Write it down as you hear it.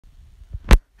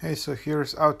Hey, so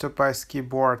here's AutoPaste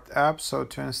keyboard app. So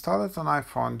to install it on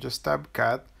iPhone, just tap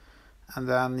cat and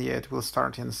then it will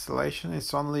start installation.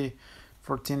 It's only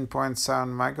 14.7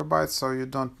 megabytes, so you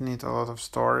don't need a lot of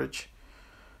storage.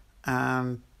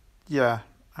 And yeah,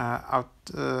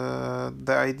 the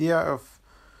idea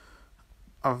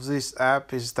of this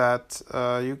app is that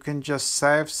you can just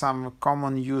save some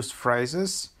common used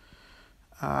phrases,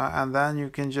 and then you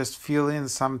can just fill in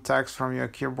some text from your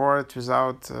keyboard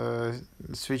without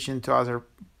switching to other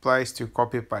place to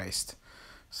copy paste.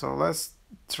 So let's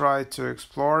try to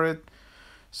explore it.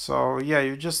 So yeah,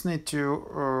 you just need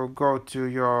to go to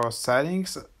your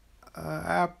settings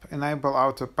app, enable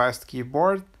AutoPaste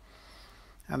keyboard,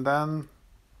 and then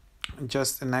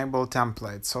just enable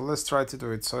template. So let's try to do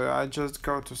it. So I just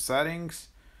go to settings,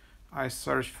 I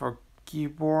search for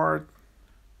keyboard,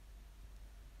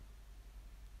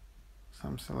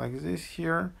 something like this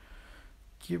here,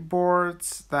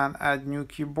 keyboards, then add new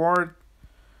keyboard,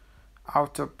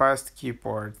 AutoPaste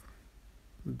keyboard.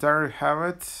 There you have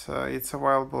it. It's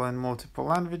available in multiple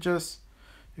languages.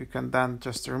 You can then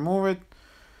just remove it.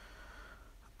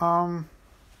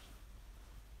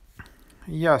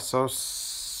 Yeah, so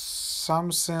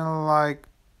something like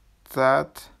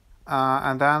that.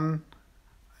 And then,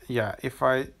 yeah, if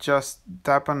I just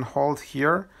tap and hold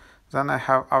here, then I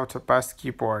have AutoPaste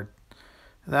keyboard.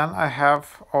 Then I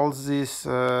have all these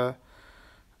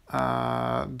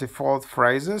default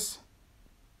phrases,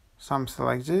 something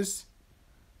like this.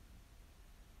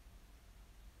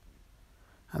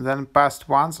 And then past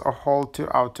once or hold to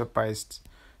AutoPaste.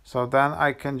 So then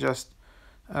I can just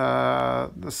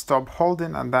stop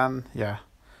holding, and then yeah,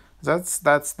 that's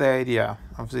the idea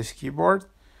of this keyboard.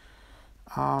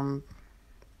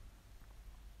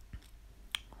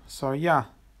 So yeah,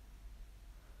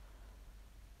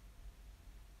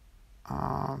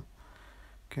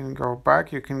 can go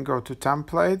back. You can go to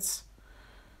templates.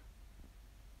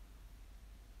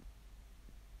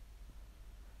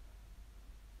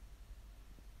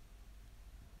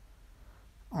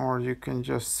 Or you can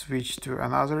just switch to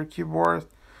another keyboard.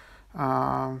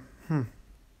 My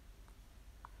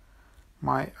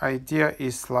idea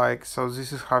is like, so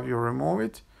this is how you remove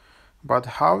it, but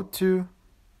how to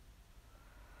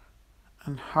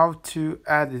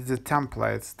add the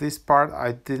templates. This part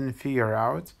I didn't figure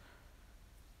out.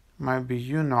 Maybe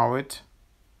you know it.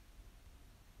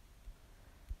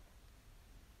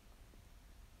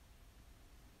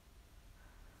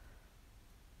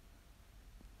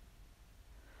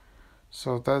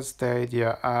 So that's the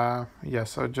idea. Yeah,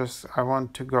 so just I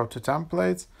want to go to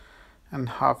templates and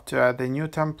have to add a new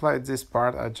template. This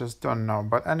part I just don't know.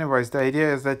 But anyways, the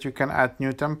idea is that you can add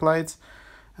new templates,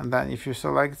 and then if you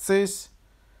select this,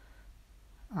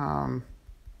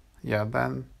 yeah,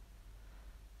 then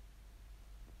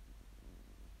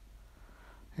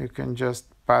you can just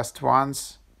paste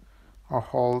once or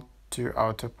hold to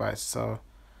AutoPaste. So,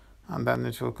 and then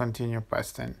it will continue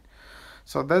pasting.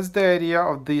 So that's the idea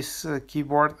of this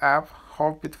keyboard app.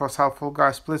 Hope it was helpful,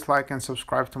 guys. Please like and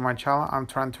subscribe to my channel. I'm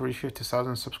trying to reach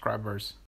 50,000 subscribers.